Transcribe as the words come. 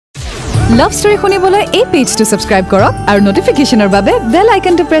Love story শুনিবলৈ এই পেজটো subscribe কৰক আৰু নটিফিকেশনৰ বাবে বেল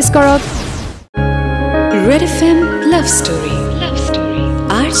আইকনটো প্ৰেছ কৰক red FM love story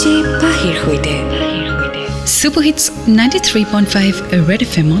RJ Pahir hoite Super Hits 93.5 Red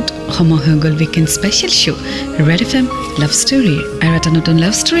FM homohogol weekend special show Red FM love story আৰু এটা নতুন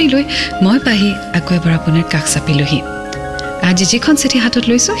love story লৈ মই পাহি আকৌ এবাৰ আপোনাৰ কাষ চাপিলোহি আজি যিখন চিঠি হাতত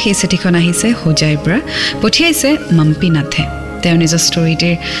লৈছো সেই চিঠিখন আহিছে হোজাইৰ পৰা পঠিয়াইছে মাম্পি নাথে তেওঁৰ নিজৰ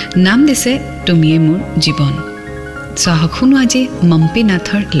ষ্টৰীটিৰ নাম দিছে তুমিয়ে মোৰ জীৱন চাহক শুনো আজি মাম্পি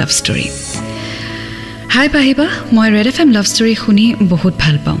নাথৰ লাভ ষ্টৰী হাই পাহিবা মই ৰেড এফএম লাভ ষ্টৰী শুনি বহুত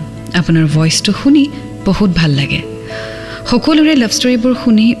ভাল পাওঁ আপোনাৰ ভয়েসটো শুনি বহুত ভাল লাগে সকলোৰে লাভ ষ্টৰীবোৰ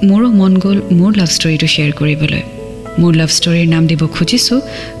শুনি মোৰ মন গল মোৰ লাভ ষ্টৰীটো শেয়াৰ কৰিবলৈ মোৰ লাভ ষ্টৰীৰ নাম দিব খুজিছো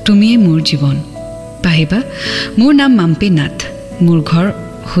তুমিয়ে মোৰ জীৱন পাহিবা মোৰ নাম মাম্পি নাথ মোৰ ঘৰ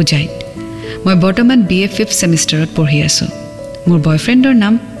হোজাইত মই বৰ্তমান BA 5th সেমিষ্টাৰত পঢ়ি আছো মোৰ বয়ফ্ৰেণ্ডৰ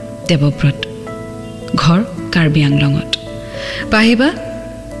নাম দেৱব্ৰত ঘৰ কাৰ্বি আংলঙত পাহিবা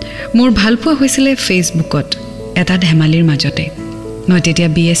মোৰ ভালপোৱা হৈছিল ফেসবুকত এটা ধেমালিৰ মাজতে মই তেতিয়া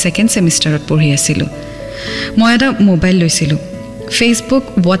BA 2nd সেমিষ্টাৰত পঢ়ি আছিলো মই এটা মোবাইল লৈছিলো ফেসবুক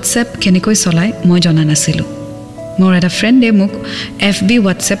হোৱাটছএপ কেনেকৈ চলাই মই জনা নাছিলো মোৰ এটা ফ্ৰেণ্ডে মোক FB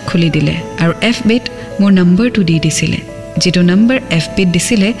হোৱাটছএপ খুলি দিলে আৰু FBত মোৰ নম্বৰটো দি দিছিলে যেটো নম্বৰ FBত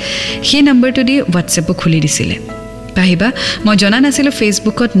দিছিলে সেই নম্বৰটো দি হোৱাটছএপো খুলি দিছিলে পাহিবা মই জনা নাছিলো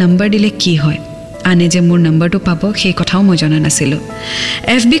ফেসবুকত নম্বৰ দিলে কি হয় আনে যে মোৰ নম্বৰটো পাব সেই কথাও মই জনা নাছিলো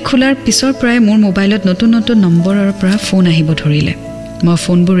FB খোলাৰ পিছৰ পৰাই মোৰ মোবাইলত নতুন নতুন নম্বৰৰ পৰা ফোন আহিব ধৰিলে মই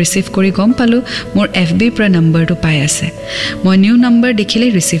ফোনবোৰ ৰিসিভ কৰি গম পালো মোৰ FB পৰা নম্বৰটো পাই আছে মই নিউ নম্বৰ দেখিলে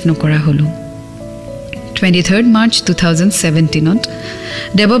ৰিসিভ নকৰা হলো 23rd March 2017ত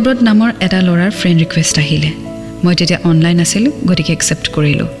দেৱব্ৰত নামৰ এটা লৰাৰ ফ্ৰেণ্ড ৰিকুৱেষ্ট আহিলে মই তেতিয়া অনলাইন আছিল গতিকে একচেপ্ট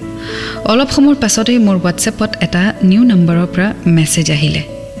কৰিলো অলপ সময়ৰ পাছতে মোৰ হোৱাটছএপত এটা নিউ নম্বৰৰ পৰা মেছেজ আহিলে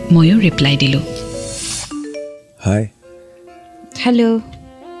ময়ো ৰিপ্লাই দিলো হাই হেল্ল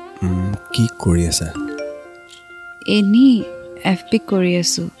কি কৰি আছা এনি FB কৰি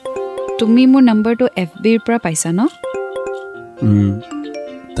আছো তুমি মোৰ নম্বৰটো FBৰ পৰা পাইছা ন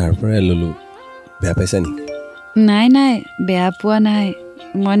তাৰ পৰা ললো বেয়া পাইছা নি নাই নাই বেয়া পোৱা নাই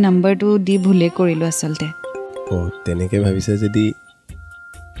মই নম্বৰটো দি ভুলে কৰিলো আসলতে ও তেনেকে ভাবিছা যদি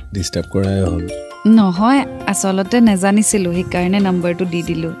ডিস্টাৰ্ব কৰাই হ'ল নহয় আসলতে নেজানিছিলো সেই কাৰণে নম্বৰটো দি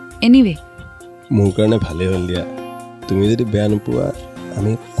দিলো এনিৱে মোৰ কাৰণে ভালে হ'ল দিয়া তুমি যদি বেয়া নোপোৱা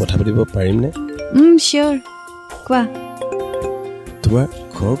আমি কথা পাতিব পাৰিম নে শিওৰ কোৱা তোমাৰ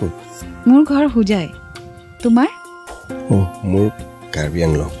ঘৰ ক'ত মোৰ ঘৰ হোজাই তোমাৰ মোৰ কাৰ্বি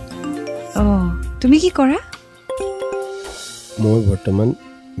আংলং তুমি কি কৰা মই বৰ্তমান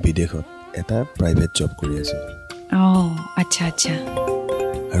বিদেশত এটা প্ৰাইভেট জব কৰি আছো আচ্ছা আচ্ছা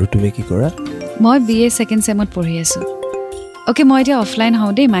আৰু তুমি কি কৰা মই BA 2nd সেমত পঢ়ি আছো ওকে মই এতিয়া অফলাইন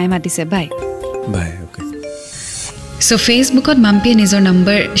হওঁ দেই মায়ে মাতিছে বাই ওকে সো ফেসবুকত মাম্পিয়ে নিজৰ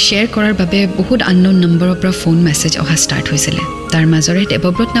নম্বৰ শ্বেয়াৰ কৰাৰ বাবে বহুত আননোন নম্বৰৰ পৰা ফোন মেছেজ অহা ষ্টাৰ্ট হৈছিল তাৰ মাজৰে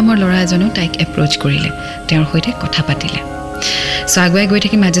দেৱব্ৰত নামৰ ল'ৰা এজনে তাইক এপ্ৰোচ কৰিলে তেওঁৰ সৈতে কথা পাতিলে সো আগুৱাই গৈ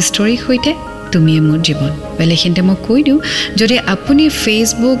থাকি মাজে ষ্টৰীৰ সৈতে তুমিয়ে মোৰ জীৱন বেলেখিনতে মই কৈ দিওঁ যদি আপুনি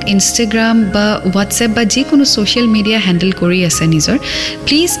ফেসবুক ইনষ্টাগ্ৰাম বা হোৱাটছএপ বা যিকোনো ছ'চিয়েল মিডিয়া হেণ্ডেল কৰি আছে নিজৰ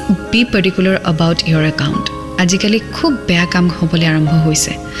please be particular about your account আজিকালি খুব বেয়া কাম হ'বলৈ আৰম্ভ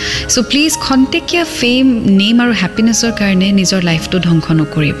হৈছে সো প্লিজ খন্তেকীয়া ফেম নেম আৰু হেপিনেছৰ কাৰণে নিজৰ লাইফটো ধ্বংস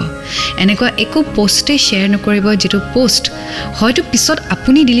নকৰিব এনেকুৱা একো পোষ্টে শ্বেয়াৰ নকৰিব যিটো পোষ্ট হয়তো পিছত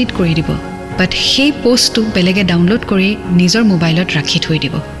আপুনি ডিলিট কৰি দিব বাট সেই পোষ্টটো বেলেগে ডাউনলোড কৰি নিজৰ মোবাইলত ৰাখি থৈ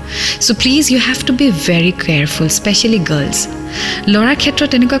দিব so please U have to B very careful specially girls ল'ৰাৰ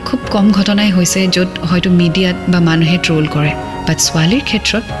ক্ষেত্ৰত এনেকুৱা খুব কম ঘটনাই হৈছে য'ত হয়তো মিডিয়াত বা মানুহে ট্ৰল কৰে বাট ছোৱালীৰ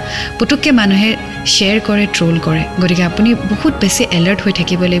ক্ষেত্ৰত পুতুককৈ মানুহে শ্বেয়াৰ কৰে ট্ৰল কৰে গতিকে আপুনি বহুত বেছি এলাৰ্ট হৈ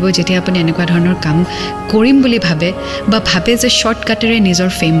থাকিব লাগিব যেতিয়া আপুনি এনেকুৱা ধৰণৰ কাম কৰিম বুলি ভাবে বা ভাবে যে শ্বৰ্টকাটেৰে নিজৰ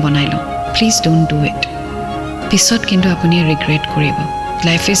ফেম বনাই লওঁ প্লিজ ডোণ্ট ডু ইট পিছত কিন্তু আপুনি ৰিগ্ৰেট কৰিব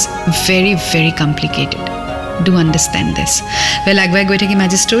life is very very complicated do understand this well agwai goi thaki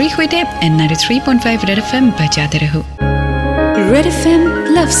maji story hoite n93.5 red fm bajate raho red fm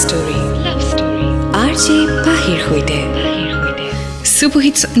love story RJ Pahir hoite Super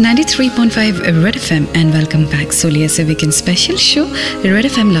Hits 93.5 Red FM and welcome back Soliase weekend special show Red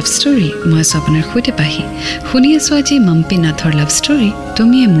FM love story moi saponar hoite Pahi huni aso aji Mampi Nathor love story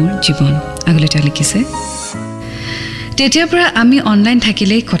tumiye mur jibon agole talikise তেতিয়াৰ পৰা আমি online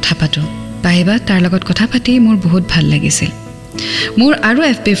থাকিলেই কথা পাতো পাহিবা তাৰ লগত কথা পাতি মোৰ বহুত ভাল লাগিছিল মোৰ আৰু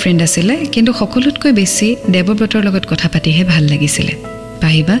FB ফ্ৰেণ্ড আছিল কিন্তু সকলোতকৈ বেছি দেৱব্ৰতৰ লগত কথা পাতিহে ভাল লাগিছিল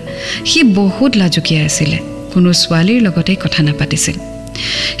পাহিবা সি বহুত লাজুকীয়া আছিল কোনো ছোৱালীৰ লগতে কথা নাপাতিছিল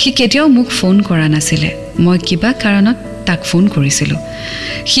সি কেতিয়াও মোক ফোন কৰা নাছিল মই কিবা কাৰণত তাক ফোন কৰিছিলোঁ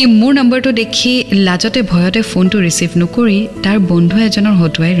সি মোৰ নম্বৰটো দেখি লাজতে ভয়তে ফোনটো ৰিচিভ নকৰি তাৰ বন্ধু এজনৰ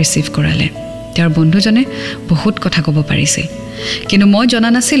হতুৱাই ৰিচিভ কৰালে তেওঁৰ বন্ধুজনে বহুত কথা ক'ব পাৰিছিল কিন্তু মই জনা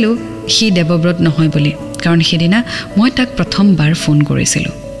নাছিলোঁ সি দেৱব্ৰত নহয় বুলি কাৰণ সেইদিনা মই তাক প্ৰথমবাৰ ফোন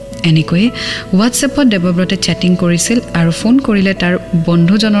কৰিছিলোঁ এনেকৈ হোৱাটছএপত দেৱব্ৰতে চেটিং কৰিছিল আৰু ফোন কৰিলে তাৰ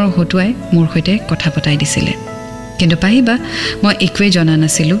বন্ধুজনৰ হতুৱাই মোৰ সৈতে কথা পতাই দিছিলে কিন্তু পাহিবা মই একোৱে জনা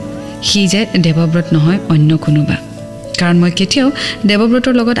নাছিলোঁ সি যে দেৱব্ৰত নহয় অন্য কোনোবা কাৰণ মই কেতিয়াও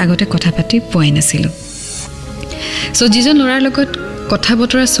দেৱব্ৰতৰ লগত আগতে কথা পাতি পোৱাই নাছিলোঁ সো যিজন ল'ৰাৰ লগত কথা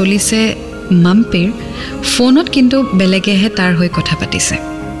বতৰা চলিছে মাম্পিৰ ফোনত কিন্তু বেলেগেহে তাৰ হৈ কথা পাতিছে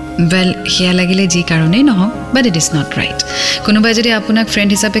well হিয়া লাগিলে যি কাৰণেই নহওক but it is not right কোনোবাই যদি আপোনাক ফ্ৰেণ্ড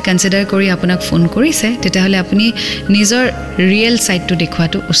হিচাপে কনসিডাৰ কৰি আপোনাক ফোন কৰিছে তেতিয়াহ'লে আপুনি নিজৰ ৰিয়েল সাইডটো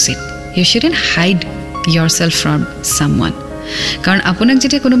দেখুৱাটো উচিত you shouldn't hide yourself from someone কাৰণ আপোনাক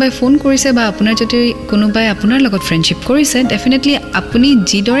যেতিয়া কোনোবাই ফোন কৰিছে বা আপোনাৰ যদি কোনোবাই আপোনাৰ লগত ফ্ৰেণ্ডশিপ কৰিছে ডেফিনেটলি আপুনি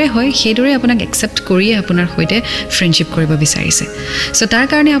যিদৰে হয় সেইদৰে আপোনাক একসেপ্ট কৰিয়ে আপোনাৰ সৈতে ফ্ৰেণ্ডশিপ কৰিব বিচাৰিছে সো তাৰ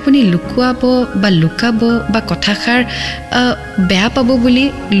কাৰণে আপুনি লুকুৱাব বা লুকাব বা কথাষাৰ বেয়া পাব বুলি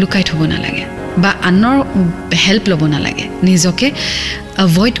লুকাই থব নালাগে বা আনৰ হেল্প ল'ব নালাগে নিজকে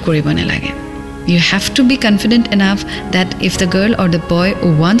এভয়েড কৰিব নালাগে You have to be confident enough that if the girl or the boy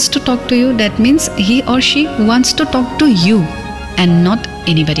wants to talk to you, that means he or she wants to talk to you and not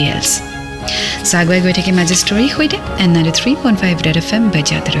anybody else. Sagway goi theke maji story hoide and 93.5 Red FM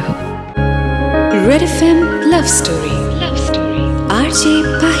bajate raho. Red FM Love Story. RJ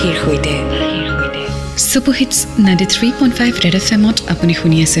Pahi hoide. Super Hits 93.5 Red FM ot apuni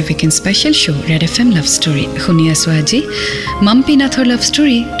khuni ase weekend special show Red FM Love Story khuni asu aji Mampi Nathor love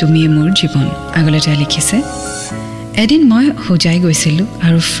story TUMIYE MUR JIBON agole ta likhise edin moi hojai goisilu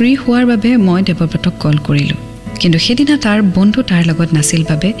aru free hoar babe moi Deborbatok call korilu kintu hedina tar bondhu tar logot nasil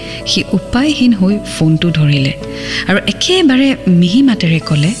babe hi upayhin hoi phone tu dhorile aru ekebare mihi matere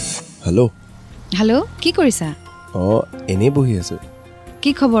kole hello ki korisa ene bohi asu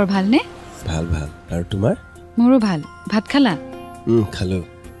ki khobor bhal ne ভাল ভাল আৰু তোমাৰ মোৰো ভাল ভাত খালা খালো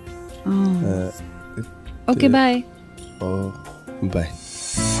okay bye bye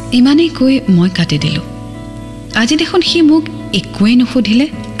ইমানেই কৈ মই কাটি দিলোঁ আজি দেখোন সি মোক একোৱেই নুসুধিলে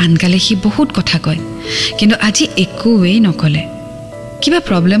আনকালে সি বহুত কথা কয় কিন্তু আজি একোৱেই নকলে কিবা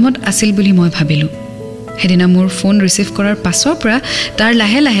প্ৰব্লেমত আছিল বুলি মই ভাবিলোঁ হেদিনা মোৰ ফোন ৰিচিভ কৰাৰ পাছৰ পৰা তাৰ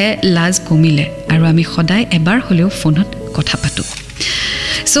লাহে লাহে লাজ কমিলে আৰু আমি সদায় এবাৰ হলেও ফোনত কথা পাতো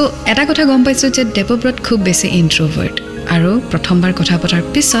সো এটা কথা গম পাইছো যে দেৱব্ৰত খুব বেছি ইন্ট্ৰোভাৰ্ট আৰু প্ৰথমবাৰ কথা পতাৰ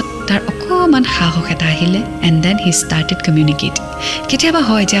পিছত তাৰ অকমান সাহস এটা আহিলে and then he started communicate কেতিয়াবা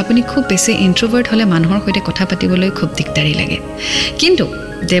হয় যে আপুনি খুব বেছি ইন্ট্ৰোভাৰ্ট হ'লে মানুহৰ সৈতে কথা পাতিবলৈ খুব দিগদাৰী লাগে কিন্তু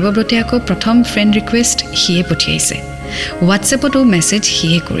দেৱব্ৰতে আকৌ প্ৰথম ফ্ৰেণ্ড ৰিকুৱেষ্ট হিয়ে পঠিয়াইছে হোৱাটছএপতো মেছেজ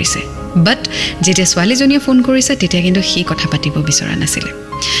হিয়ে কৰিছে বাট যেতিয়া ছোৱালীজনীয়ে ফোন কৰিছে তেতিয়া কিন্তু হি কথা পাতিব বিচৰা নাছিলে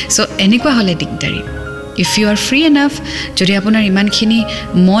সো এনেকুৱা হ'লে দিগদাৰী If you are free enough, যদি আপোনাৰ ইমানখিনি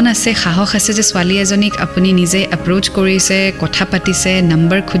মন আছে সাহস আছে যে ছোৱালী এজনীক আপুনি নিজে এপ্ৰোচ কৰিছে কথা পাতিছে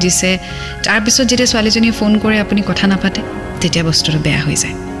নম্বৰ খুজিছে তাৰ পিছত যেতিয়া ছোৱালীজনীয়ে ফোন কৰে আপুনি কথা নাপাতে তেতিয়া বস্তুটো বেয়া হৈ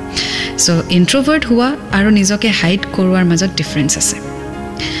যায় সো ইন্ট্ৰোভাৰ্ট হোৱা আৰু নিজকে হাইড কৰোৱাৰ মাজত ডিফাৰেন্স আছে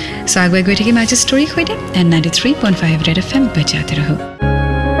সো আগুৱাই গৈ থাকি মাজি story হৈতে and 93.5 red F M বজাতে ৰহো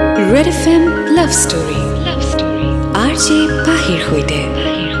Red FM Love Story. RJ Pahir hoite.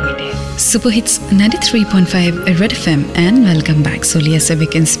 Super Hits 93.5 Red FM and welcome back. Soli ase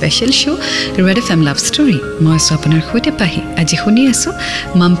weekend special show Red FM Love Story. Moi so apunar hoite Pahi. Aji khuni aso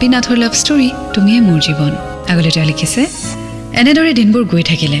Mampi Nathor love story TUMIYE MUR JIBON. Agole ta likhise enedore dinbur goi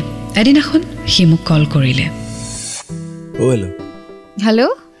thakile. Edinakhon hi muk call korile. Hello.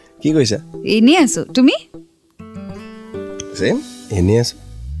 কি কইছা এনে আছো তুমি same এনে আছো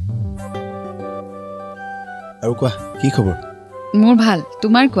আৰু কোৱা কি খবৰ মোৰ ভাল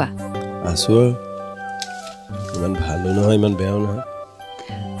তোমাৰ কোৱা আছো ইমান ভালো নহয় ইমান বেয়াও নহয়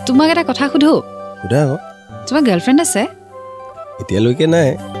তোমাক এটা কথা সুধো সুধা আকৌ তোমাৰ গাৰ্লফ্ৰেণ্ড আছে এতিয়ালৈকে নাই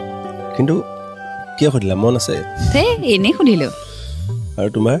কিন্তু কি সুধিলা মন আছে তে এনে সুধিলো আৰু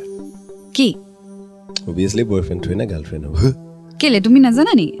তোমাৰ কি obviously বয়ফ্ৰেণ্ড হয় না গাৰ্লফ্ৰেণ্ড হ'ব কেলে তুমি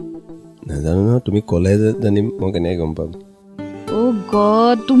নাজানা নি নাজানো না তুমি কলেজ জানিম মই কেনে গম পাম ও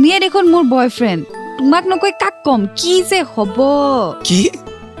গড তুমিয়ে দেখোন মোৰ বয়ফ্ৰেণ্ড তোমাক নকৈ কাক কম কি যে হ'ব কি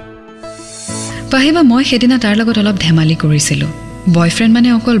পাহিবা মই হেদিনা তাৰ লগত অলপ ধেমালি কৰিছিলো বয়ফ্ৰেণ্ড মানে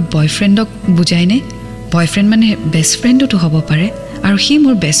অকল বয়ফ্ৰেণ্ডক বুজাই নে বয়ফ্ৰেণ্ড মানে বেষ্ট ফ্ৰেণ্ডটো হ'ব পাৰে আৰু হি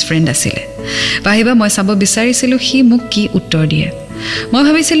মোৰ বেষ্ট ফ্ৰেণ্ড আছিলে পাহিবা মই চাব বিচাৰিছিলো হি মোক কি উত্তৰ দিয়ে মই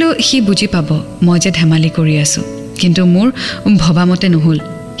ভাবিছিলো হি বুজি পাব মই যে ধেমালি কৰি আছো কিন্তু মোৰ ভবামতে নহল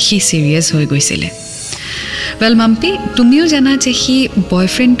হি সিৰিয়াস হৈ গৈছিলে ওয়েল মাম্পি তুমিও জানা যে হি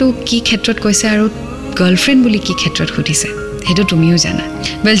বয়ফ্ৰেণ্ডটো কি ক্ষেত্ৰত কৈছে আৰু গাৰ্লফ্ৰেণ্ড বুলি কি ক্ষেত্ৰত সুধিছে হেতু তুমিও জানা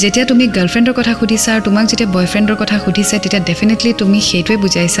বেল যেতিয়া তুমি গাৰ্লফ্ৰেণ্ডৰ কথা সুধিছা আৰু তোমাক যেতিয়া বয়ফ্ৰেণ্ডৰ কথা সুধিছে তেতিয়া ডেফিনেটলি তুমি সেইটোৱে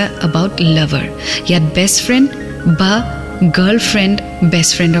বুজাইছা about lover ইয়াত বেষ্ট ফ্ৰেণ্ড বা গাৰ্লফ্ৰেণ্ড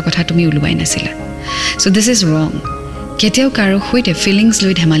বেষ্ট ফ্ৰেণ্ডৰ কথা তুমি উলুৱাই নাছিলা so this is wrong কেতিয়াও কাৰো সৈতে ফিলিংছ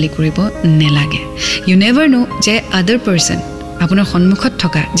লৈ ধেমালি কৰিব নেলাগে you never know যে other person আপোনাৰ সন্মুখত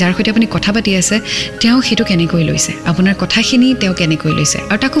থকা যাৰ সৈতে আপুনি কথা পাতি আছে তেওঁ হেতু কেনেকৈ লৈছে আপোনাৰ কথাখিনি তেওঁ কেনেকৈ লৈছে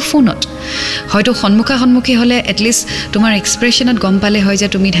আৰু তাকো ফোনত হয়তো সন্মুখী হলে এটলিষ্ট তোমাৰ এক্সপ্ৰেছনত গম পালে হয় যে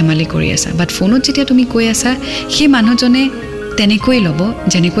তুমি ধেমালি কৰি আছা বাট ফোনত যেতিয়া তুমি কৈ আছা সেই মানুহজনে তেনেকৈ ল'ব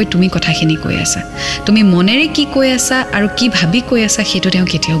যেনেকৈ তুমি কথাখিনি কৈ আছা তুমি মনেৰে কি কৈ আছা আৰু কি ভাবি কৈ আছা হেতু তেওঁ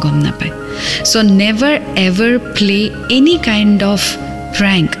কেতিয়াও গম নাপায় so never ever play any kind of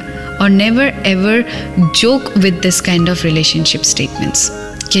prank or never ever joke with this kind of relationship statements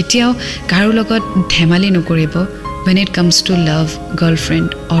কেতিয়াও কাৰো লগত ধেমালি নকৰিব when it comes to love girlfriend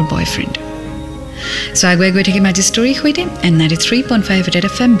or boyfriend so আগুৱাই গৈ থাকিম আজি ষ্টৰী হৈতে and 93.5 Red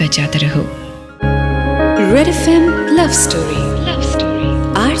FM बजाते रहो Red FM Love Story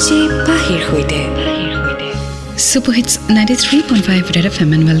RJ Pahir होइते Super Hits 93.5 Red FM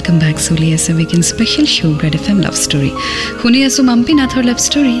and welcome back Soli as a weekend special show Red FM Love Story Huni asu Mampi Nathor Love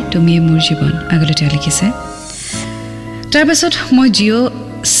Story TUMIYE MUR JIBON agolote likise tar pasot moi Jio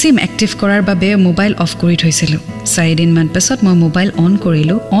SIM active korar babe mobile off kori thoisilu 4 din man pasot moi mobile on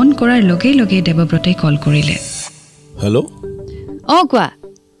korilu on korar loge Debobrote call korile Hello oh kwa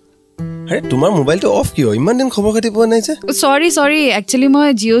আরে তোমার মোবাইলটো of কিয় ইমান দিন খবৰ কাটি পোৱা নাই যে সৰি একচুয়ালি মই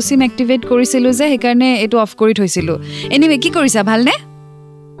জিও সিম এক্টিভেট কৰিছিলো যে হেকাৰণে এটো অফ কৰি থৈছিলো এনিৱে কি কৰিছা ভালনে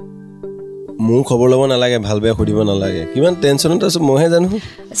মোৰ খবৰ লব নালাগে ভাল বেয়া খুদিব নালাগে কিমান টেনচনত আছো মইহে জানো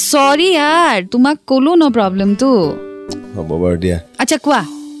সৰি यार তোমাক কলো নো প্ৰবলেম তো হ'ব বাৰু দিয়া আচ্ছা কোৱা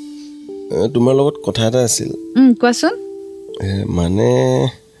তোমাৰ লগত কথা এটা আছিল কোৱাচোন মানে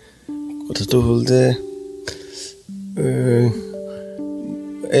কথাটো হল যে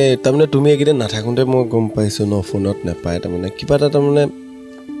তাৰমানে তুমি একদিন নাথাকোঁতে মই গম পাইছোঁ ন ফোনত নাপায় তাৰমানে কিবা এটা তাৰমানে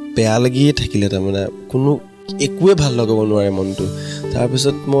বেয়া লাগিয়ে থাকিলে তাৰমানে কোনো একোৱে ভাল লগাব নোৱাৰে মনটো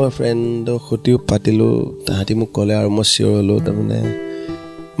তাৰপিছত মই ফ্ৰেণ্ডৰ সৈতেও পাতিলোঁ তাহাঁতি মোক ক'লে আৰু মই চিয়ৰ হ'লোঁ তাৰমানে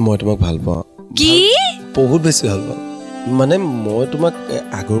মই তোমাক ভাল পাওঁ কি বহুত বেছি ভাল পাওঁ মানে মই তোমাক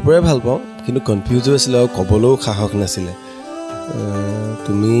আগৰ পৰাই ভাল পাওঁ কিন্তু কনফিউজ হৈ আছিলোঁ আৰু ক'বলৈও সাহস নাছিলে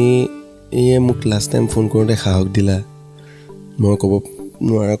তুমি মোক লাষ্ট টাইম ফোন কৰোঁতে সাহস দিলা মই ক'ব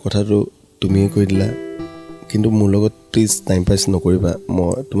নোৱাৰা কথাটো তুমিয়ে কৈ দিলা কিন্তু মোৰ লগত প্লিজ টাইম পাছ নকৰিবা মই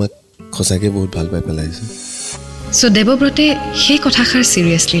তোমাক খসাকে বহুত ভাল পাই পেলাইছো সো দেৱব্ৰতে সেই কথাষাৰ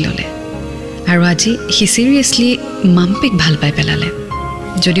সিৰিয়াসলি ললে আৰু আজি হি সিৰিয়াসলি মাম্পিক ভাল পাই পেলালে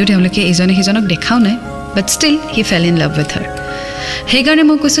যদিও তেওঁলোকে এজনে সিজনক দেখাও নাই but still he fail in love with হাৰ সেইকাৰণে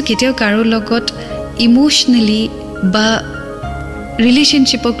মই কৈছোঁ কেতিয়াও কাৰো লগত ইমোশনেলি বা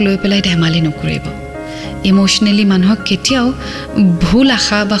ৰিলেশ্যনশ্বিপক লৈ পেলাই ধেমালি নকৰিব ইমোশনেলি মানুহক কেতিয়াও ভুল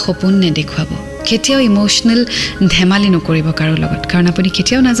আশা বা সপোন নেদেখুৱাব কেতিয়াও ইমোশনেল ধেমালি নকৰিব কাৰো লগত কাৰণ আপুনি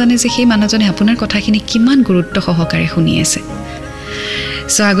কেতিয়াও নাজানে যে সেই মানুহজনে আপোনাৰ কথাখিনি কিমান গুৰুত্ব সহকাৰে শুনি আছে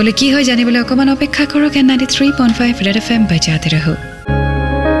সো আগলৈ কি হয় জানিবলৈ অকমান অপেক্ষা কৰক 93.5 Red FM बजाते रहो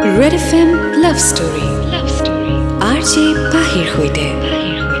Red FM Love Story RJ Pahir होइते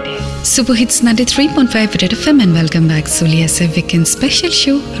Super Hits 93.5 Red FM and welcome back Soli as a weekend special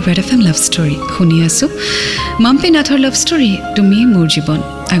show Red FM Love Story Huni asu Mampi Nathor Love Story TUMIYE MUR JIBON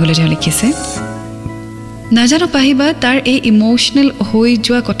agole jale kise Najano pahiba tar ei emotional hoi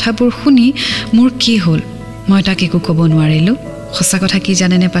joa kothapur huni mur ki hol moi tak eku kobo nwarilu khosa kotha ki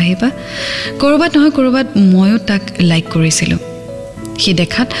janene pahiba korobat nohoy korobat moyo tak like korisilu hi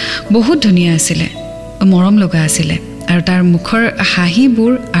dekhat bahut dhuniya asile morom loga asile আৰু তাৰ মুখৰ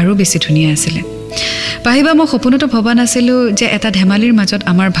হাঁহিবোৰ আৰু বেছি ধুনীয়া আছিল পাহিবা মই সপোনতো ভবা নাছিলো যে এটা ধেমালিৰ মাজত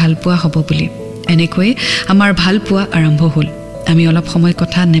আমাৰ ভালপোৱা হ'ব বুলি এনেকৈ আমাৰ ভালপোৱা আৰম্ভ হ'ল আমি অলপ সময়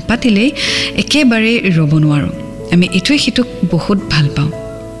কথা নেপাতিলে একেবাৰে ৰব নোৱাৰো আমি ইটোৱে সিটোক বহুত ভাল পাওঁ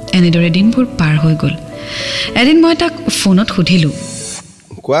এনেদৰে দিনবোৰ পাৰ হৈ গ'ল এদিন মই তাক ফোনত সুধিলো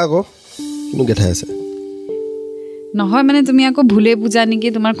কোৱা আকৌ কিনো কথা আছে নহয় মানে তুমি আকৌ ভুলে বুজা নেকি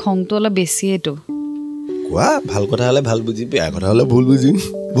তোমাৰ খংটো অলপ বেছিয়েটো কোৱা ভাল কথা হলে ভাল বুজি বেয়া কথা হলে ভুল বুজিম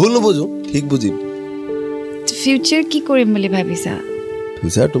ভুল নবুজো ঠিক বুজিম ফিউচাৰ কি কৰিম বুলি ভাবিছা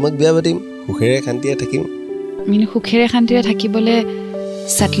ফিউচাৰ তোমাক বিয়া পাতিম সুখেৰে শান্তিৰে থাকিম মিনি সুখেৰে শান্তিৰে থাকিবলে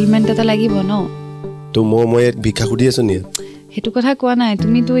সেটেলমেন্ট এটা লাগিব ন তো মই ভিক্ষা খুদি আছো নি হেতু কথা কোৱা নাই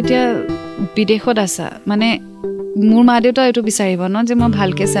তুমি তো এতিয়া বিদেশত আছা মানে মোৰ মা দেউতা এটো বিচাৰিব ন যে মই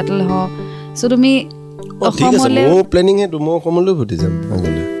ভালকে সেটেল হ সো তুমি অসমলে মোৰ প্ল্যানিং হে মই অসমলৈ ভুতি যাম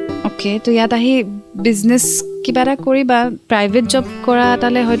আগলে ওকে তো ইয়াত আহি বিজনেস কিবা এটা কৰিবা প্ৰাইভেট জব কৰা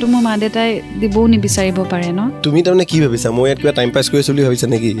তালে হয়তো মোৰ মা দেউতাই দিবও নিবিচাৰিব পাৰে ন তুমি তাৰমানে কি ভাবিছা মই ইয়াত কিবা টাইম পাছ কৰি চলি ভাবিছা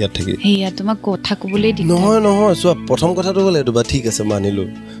নেকি ইয়াত থাকি হেয়া তোমাক কথা ক'বলৈ দি নহয় চোৱা প্ৰথম কথাটো হ'ল এইটো বা ঠিক আছে মানিলো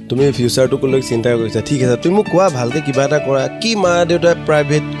তুমি ফিউচাৰটোক লৈ চিন্তা কৰিছা ঠিক আছে তুমি মোক কোৱা ভালকে কিবা এটা কৰা কি মা দেউতাই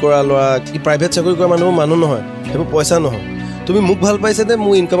প্ৰাইভেট কৰা ল'ৰা কি প্ৰাইভেট চাকৰি কৰা মানুহ নহয় সেইবোৰ পইচা নহয় তুমি মোক ভাল পাইছে নে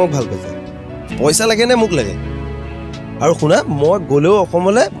মোৰ ইনকামক ভাল পাইছে পইচা লাগে নে মোক লাগে আৰু শুনা মই গ'লেও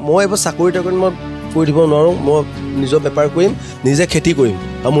অসমলৈ মই এইবোৰ চাকৰি টাকৰি মই কৰি দিব নোৱাৰোঁ মই নিজৰ বেপাৰ কৰিম নিজে খেতি কৰিম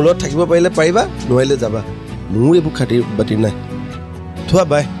আৰু মোৰ লগত থাকিব পাৰিলে পাৰিবা নোৱাৰিলে যাবা মোৰ এইবোৰ খাতিৰ বাতিৰ নাই থোৱা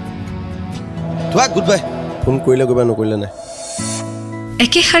বাই থোৱা গুড বাই ফোন কৰিলে গ'বা নকৰিলে নাই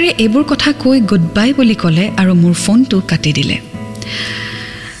একেষাৰে এইবোৰ কথা কৈ গুড বাই বুলি ক'লে আৰু মোৰ ফোনটো কাটি দিলে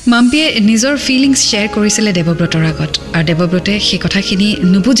মাম্পীয়ে নিজৰ ফিলিংছ শ্বেয়াৰ কৰিছিলে দেৱব্ৰতৰ আগত আৰু দেৱব্ৰতে সেই কথাখিনি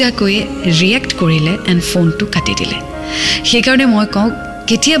নুবুজাকৈ ৰিয়েক্ট কৰিলে এণ্ড ফোনটো কাটি দিলে সেইকাৰণে মই কওঁ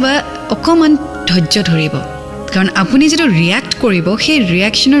কেতিয়াবা অকণমান ধৈৰ্য ধৰিব কাৰণ আপুনি যিটো ৰিয়েক্ট কৰিব সেই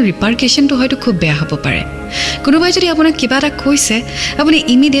ৰিয়েকশ্যনৰ ৰিপাৰ্কেশ্যনটো হয়তো খুব বেয়া হ'ব পাৰে কোনোবাই যদি আপোনাক কিবা এটা কৈছে আপুনি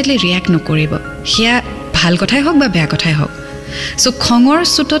ইমিডিয়েটলি ৰিয়েক্ট নকৰিব সেয়া ভাল কথাই হওক বা বেয়া কথাই হওক চ' খঙৰ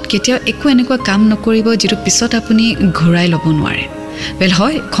চোতত কেতিয়াও একো এনেকুৱা কাম নকৰিব যিটো পিছত আপুনি ঘূৰাই ল'ব নোৱাৰে ৱেল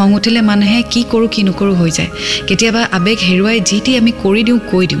হয় খং উঠিলে মানুহে কি কৰোঁ কি নকৰোঁ হৈ যায় কেতিয়াবা আৱেগ হেৰুৱাই যি আমি কৰি দিওঁ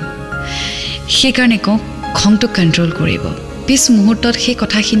কৈ দিওঁ সেইকাৰণে কওঁ খংটো কণ্ট্ৰল কৰিব পিছ মুহূৰ্তত সেই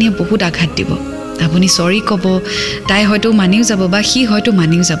কথাখিনিয়ে বহুত আঘাত দিব আপুনি চৰি ক'ব তাই হয়তো মানিও যাব বা সি হয়তো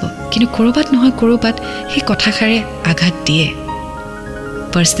মানিও যাব কিন্তু ক'ৰবাত নহয় ক'ৰবাত সেই কথাষাৰে আঘাত দিয়ে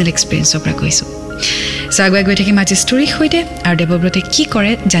পাৰ্চনেল এক্সপিৰিয়েঞ্চৰ পৰা কৈছোঁ চ' আগুৱাই গৈ থাকিম আজি ষ্টৰীৰ সৈতে আৰু দেৱব্ৰতে কি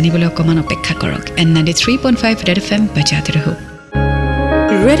কৰে জানিবলৈ অকণমান অপেক্ষা কৰক এণ্ড 93.5 ৰেড FM বজাতে ৰহো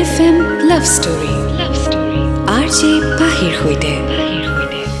red FM love story RJ পাহিৰ সৈতে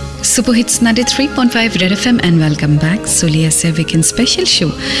Super Hits 93.5 Red FM and welcome back. Soli ase weekend special show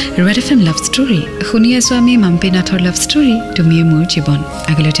Red FM Love Story. Khuni aso ami Mampi Nathor Love Story TUMIYE MUR JIBON.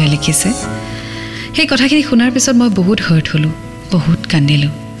 Agalote likhise. Hei kothakhini khunar pisot moi bahut hurt holu, bahut kandilu.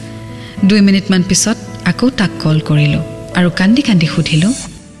 2 minute man pisot ako tak call korilu aru kandi khudhilu.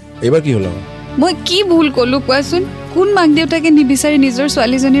 Ebar ki hola? মই কি ভুল কলো কোৱাচোন কোন মাক দেউতাকে নিবিচাৰি নিজৰ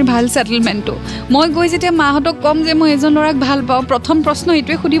ছোৱালীজনীৰ ভাল সেটেলমেন্টটো মই গৈ যেতিয়া মাহঁতক কম যে মই এজন ল'ৰাক ভাল পাওঁ প্ৰথম প্ৰশ্ন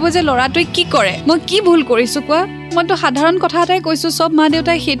এইটোৱে সুধিব যে ল'ৰাটোই কি কৰে মই কি ভুল কৰিছো কোৱা মইতো সাধাৰণ কথা এটাই কৈছো সব মা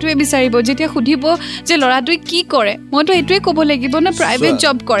দেউতাই সেইটোৱে বিচাৰিব যেতিয়া সুধিব যে ল'ৰাটোই কি কৰে মইতো এইটোৱে ক'ব লাগিব না প্ৰাইভেট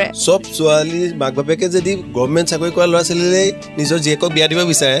জব কৰে সব ছোৱালী মাক বাপেকে যদি গভৰ্ণমেণ্ট চাকৰি কৰা ল'ৰা ছোৱালীলৈ নিজৰ জীয়েকক বিয়া দিব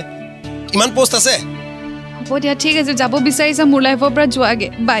বিচাৰে কিমান পোষ্ট আছে হ'ব দিয়া ঠিক আছে যাব বিচাৰিছা মোৰ লাইফৰ পৰা যোৱাগে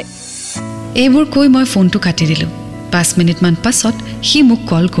বাই এইবোৰ কৈ মই ফোনটো কাটি দিলোঁ 5 মিনিটমান পাছত সি মোক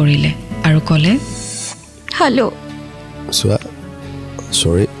কল কৰিলে আৰু ক'লে হেল্ল' চোৱা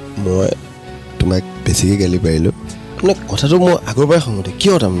সৰি মই তোমাক বেছিকৈ গালি পাৰিলোঁ মানে কথাটো মই আগৰ পৰাই খঙতে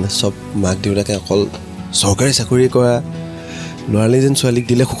কিয় তাৰমানে চব মাক দেউতাকে অকল চৰকাৰী চাকৰি কৰা ল'ৰালি যেন ছোৱালীক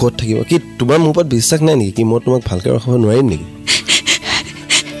দিলে সুখত থাকিব কি তোমাৰ মোৰ ওপৰত বিশ্বাস নাই নেকি কি মই তোমাক ভালকৈ ৰখাব নোৱাৰিম নেকি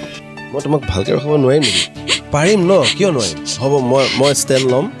মই তোমাক ভালকৈ ৰখাব নোৱাৰিম নেকি পাৰিম ন কিয় নোৱাৰিম হ'ব মই ষ্টেণ্ড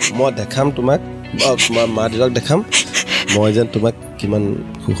ল'ম মই দেখাম তোমাক তোমাৰ মা দেউতাক দেখাম মই যেন তোমাক কিমান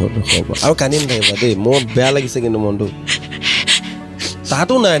সুখত ৰখাব আৰু কান্দি নাথাকিবা দেই মোৰ বেয়া লাগিছে কিন্তু মনটো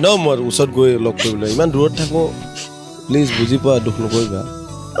তাতো নাই ন মই ওচৰত গৈ লগ কৰিবলৈ ইমান দূৰত থাকোঁ প্লিজ বুজি পোৱা দুখ নকৰিবা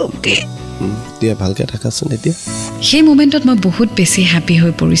এতিয়া ভালকৈ থাকাচোন এতিয়া সেই মোমেণ্টত মই বহুত বেছি হেপী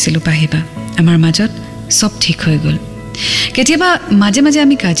হৈ পৰিছিলোঁ পাহিবা আমাৰ মাজত চব ঠিক হৈ গ'ল কেতিয়াবা মাজে মাজে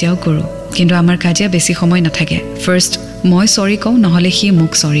আমি কাজিয়াও কৰোঁ কিন্তু আমাৰ কাজিয়া বেছি সময় নাথাকে ফাৰ্ষ্ট মই চৰি কওঁ নহ'লে সি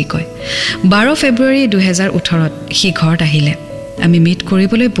মোক চৰি কয় 12 ফেব্ৰুৱাৰী 2018ত সি ঘৰত আহিলে আমি মিট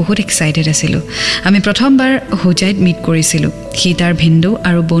কৰিবলৈ বহুত এক্সাইটেড আছিলোঁ আমি প্ৰথমবাৰ হোজাইত মিট কৰিছিলোঁ সি তাৰ ভিন্দু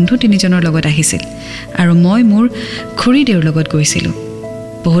আৰু বন্ধু 3জনৰ লগত আহিছিল আৰু মই মোৰ খুৰীদেউৰ লগত গৈছিলোঁ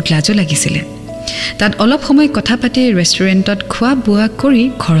বহুত লাজো লাগিছিলে তাত অলপ সময় কথা পাতি ৰেষ্টুৰেণ্টত খোৱা বোৱা কৰি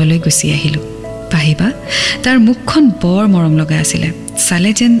ঘৰলৈ গুচি আহিলোঁ পাহিবা তাৰ মুখখন বৰ মৰম লগা আছিলে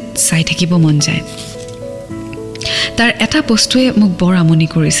চালে যেন চাই থাকিব মন যায় তাৰ এটা বস্তুৱে মোক বৰ আমনি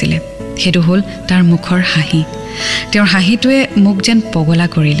কৰিছিলে সেইটো হ'ল তাৰ মুখৰ হাঁহি তেওঁৰ হাঁহিটোৱে মোক যেন পগলা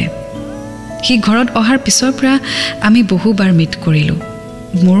কৰিলে সি ঘৰত অহাৰ পিছৰ পৰা আমি বহুবাৰ মিট কৰিলোঁ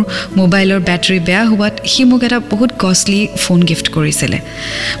মোৰ মোবাইলৰ বেটাৰী বেয়া হোৱাত সি মোক এটা বহুত কষ্টলি ফোন গিফ্ট কৰিছিলে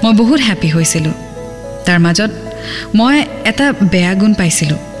মই বহুত হেপী হৈছিলোঁ তাৰ মাজত মই এটা বেয়া গুণ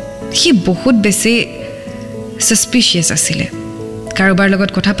পাইছিলোঁ সি বহুত বেছি সাসপিচিয়াছ আছিলে কাৰোবাৰ লগত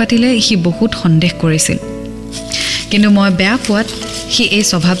কথা পাতিলে সি বহুত সন্দেহ কৰিছিল কিন্তু মই বেয়া পোৱাত সি এই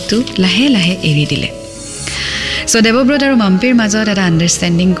স্বভাৱটো লাহে লাহে এৰি দিলে চ' দেৱব্ৰত আৰু মাম্পীৰ মাজত এটা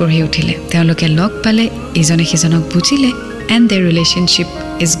আণ্ডাৰষ্টেণ্ডিং গঢ়ি উঠিলে তেওঁলোকে লগ পালে ইজনে সিজনক বুজিলে and there relationship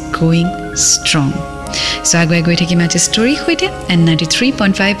is growing strong চ' আগুৱাই গৈ থাকিম আজি ষ্টৰীৰ সৈতে এণ্ড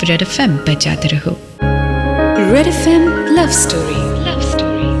 93.5 ৰেড FM বজাতে ৰহো Red FM Love Story.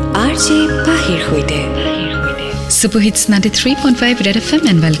 RJ Pahir hoite. Super Hits 93.5 Red FM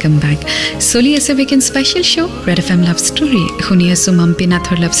and welcome back. Soli as a weekend special show Red FM Love Story. Khuni asu Mampi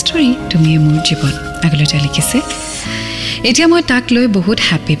Nathor Love Story. TUMIYE MUR JIBON. Aglo jali kise. Etia moi tak loi bahut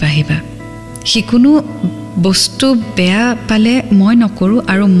happy pahiba. Hi kuno বস্তু বেয়া পালে মই নকৰো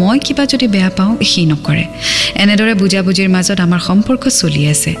আৰু মই কিবা যদি বেয়া পাওঁ হি নকৰে এনেদৰে বুজাবুজিৰ মাজত আমাৰ সম্পৰ্ক চলি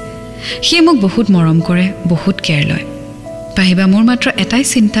আছে হি মোক বহুত মৰম কৰে বহুত কেয়াৰ লয় পাহিবা মোৰ মাত্ৰ এটাই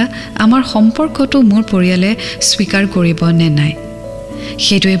চিন্তা আমাৰ সম্পৰ্কটো মোৰ পৰিয়ালে স্বীকাৰ কৰিব নে নাই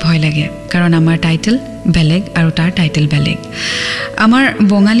হেতুৱে ভয় লাগে কাৰণ আমাৰ টাইটেল বেলেগ আৰু তাৰ টাইটেল বেলেগ আমাৰ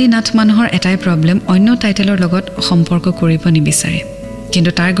বঙালী নাথ মানুহৰ এটাই প্ৰবলেম অন্য টাইটেলৰ লগত সম্পৰ্ক কৰিব নিবিচাৰে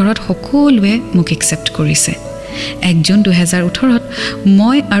কিন্তু তাৰ ঘৰত সকলোৱে মোক একসেপ্ট কৰিছে 1 জুন 2018 ত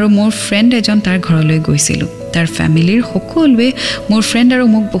মই আৰু মোৰ ফ্ৰেণ্ড এজন তাৰ ঘৰলৈ গৈছিলো তাৰ ফ্যামিলিৰ সকলোৱে মোৰ ফ্ৰেণ্ড আৰু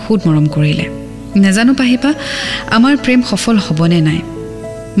মোক বহুত মৰম কৰিলে নাজানো পাহিবা আমাৰ প্ৰেম সফল হ'বনে নাই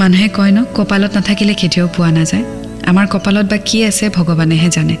মানুহে কয় ন কপালত নাথাকিলে কেতিয়াও পোৱা নাযায় আমাৰ কপালত বা কি আছে ভগৱানেহে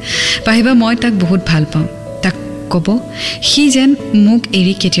জানে পাহিবা মই তাক বহুত ভাল পাওঁ তাক ক'ব হি যেন মোক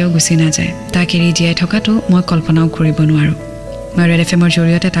এৰি কেতিয়াও গুচি নাযায় তাক এৰি জীয়াই থকাটো মই কল্পনাও কৰিব নোৱাৰো মই ৰেড এফএমৰ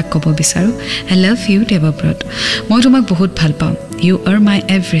জৰিয়তে তাক ক'ব বিচাৰো আই লাভ ইউ দেৱব্ৰত মই তোমাক বহুত ভাল পাওঁ ইউ আৰ মাই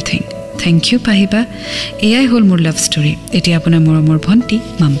এভৰিথিং থ্যাংক ইউ পাহিবা এয়াই হ'ল মোৰ লাভ ষ্টৰী এতিয়া আপোনাৰ মৰমৰ ভণ্টি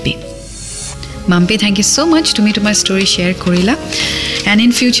মাম্পি থ্যাংক ইউ সো মাচ তুমি তোমাৰ ষ্টৰী শ্বেয়াৰ কৰিলা এণ্ড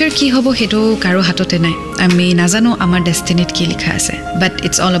ইন ফিউচাৰ কি হ'ব হেতু কাৰো হাততে নাই আমি নাজানো আমাৰ ডেষ্টিনিত কি লিখা আছে বাট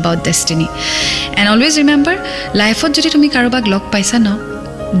it's all about destiny and always remember লাইফত যদি তুমি কাৰোবাক লগ পাইছা ন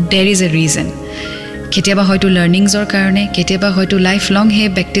দেৰ ইজ এ ৰিজন কেতিয়াবা হয়তো লাৰ্নিংছৰ কাৰণে কেতিয়াবা হয়তো লাইফ লং হে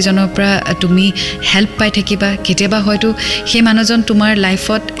ব্যক্তিজনৰ পৰা তুমি হেল্প পাই থাকিবা কেতিয়াবা হয়তো সেই মানুহজন তোমাৰ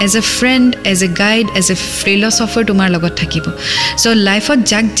লাইফত as a friend as a guide as a philosopher তোমাৰ লগত থাকিব সো লাইফত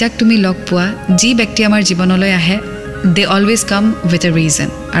যাক তুমি লগ পোৱা যি ব্যক্তি আমাৰ জীৱনলৈ আহে দে always come with a reason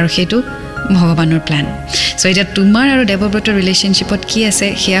আৰু সেইটো ভগৱানৰ প্ল্যান সো এটা তোমাৰ আৰু দেৱব্ৰতৰ ৰিলেশ্যনশ্বিপত কি আছে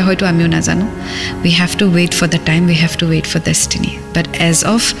সেয়া হয়তো আমিও নাজানো উই have to weight for the time we have to weight for destiny but as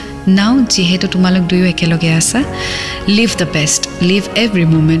of নাও যিহেতু তোমালোক দুয়ো একেলগে আছা live the best live every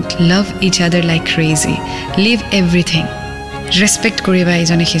moment লাভ ইচ আদাৰ like crazy live everything respect কৰিবা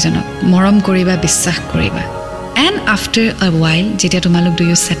ইজনে সিজনক মৰম কৰিবা বিশ্বাস কৰিবা এণ্ড আফটাৰ আ ৱাইল যেতিয়া তোমালোক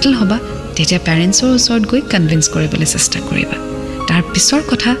দুয়ো ছেটেল হ'বা তেতিয়া পেৰেণ্টছৰ ওচৰত গৈ কনভিন্স কৰিবলৈ চেষ্টা কৰিবা তাৰ পিছৰ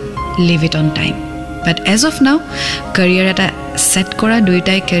কথা live it on time but as of নাও কেৰিয়াৰ এটা ছেট কৰা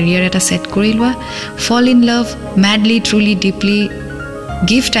দুয়োটাই কেৰিয়াৰ এটা ছেট কৰি লোৱা fall in love madly truly deeply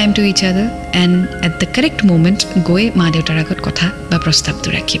give time to each other and at the correct moment goe ma deutar agot kotha ba prostab tu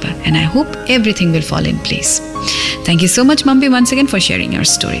rakhiba and I hope everything will fall in place thank you so much Mampi once again for sharing your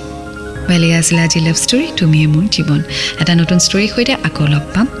story well yes laji love story TUMIYE MUR JIBON eta notun story hoite ako log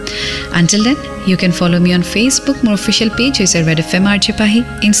pam until then you can follow me on Facebook my official page is Red FM RJ Pahi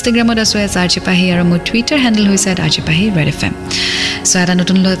Instagram od aso as RJ Pahi aru my Twitter handle hoise RJ Pahi Red FM so eta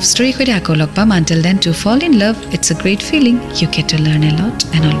notun love story hoite ako log pam until then to fall in love it's a great feeling you get to learn a lot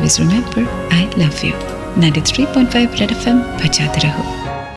and always remember I love you 93.5 Red FM bajate raho